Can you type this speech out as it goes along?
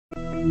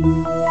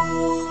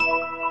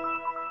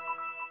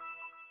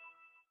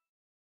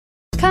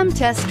Come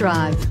test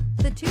drive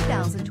the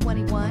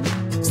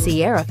 2021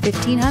 Sierra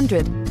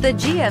 1500. The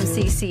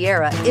GMC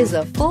Sierra is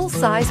a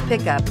full-size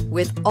pickup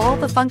with all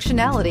the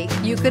functionality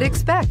you could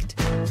expect.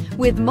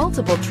 With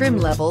multiple trim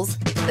levels,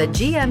 the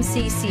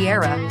GMC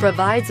Sierra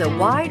provides a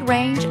wide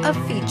range of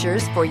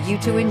features for you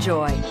to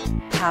enjoy.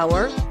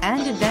 Power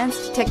and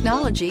advanced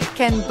technology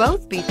can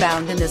both be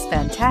found in this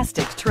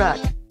fantastic truck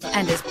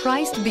and is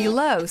priced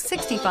below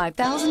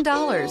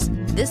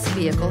 $65,000. This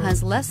vehicle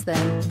has less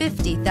than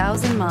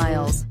 50,000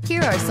 miles.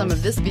 Here are some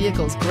of this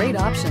vehicle's great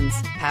options: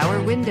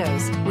 power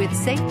windows with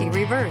safety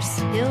reverse,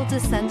 hill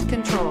descent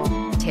control,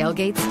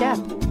 tailgate step,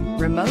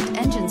 remote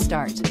engine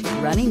start,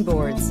 running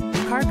boards,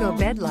 cargo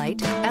bed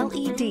light,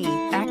 LED,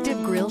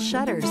 active grille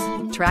shutters,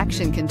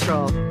 traction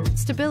control,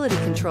 stability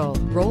control,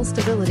 roll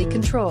stability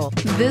control.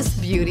 This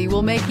beauty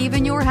will make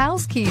even your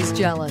house keys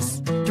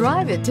jealous.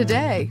 Drive it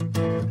today.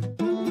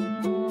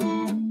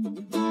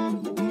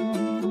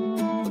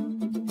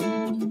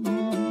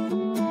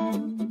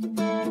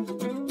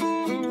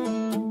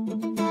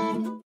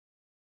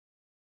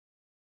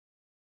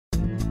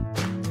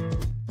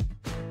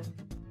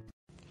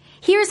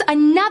 Here's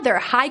another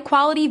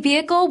high-quality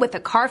vehicle with a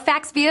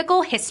Carfax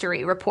Vehicle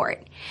History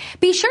Report.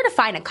 Be sure to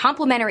find a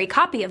complimentary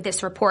copy of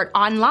this report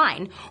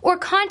online or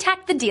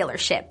contact the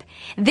dealership.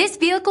 This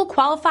vehicle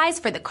qualifies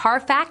for the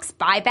Carfax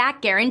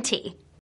Buyback Guarantee.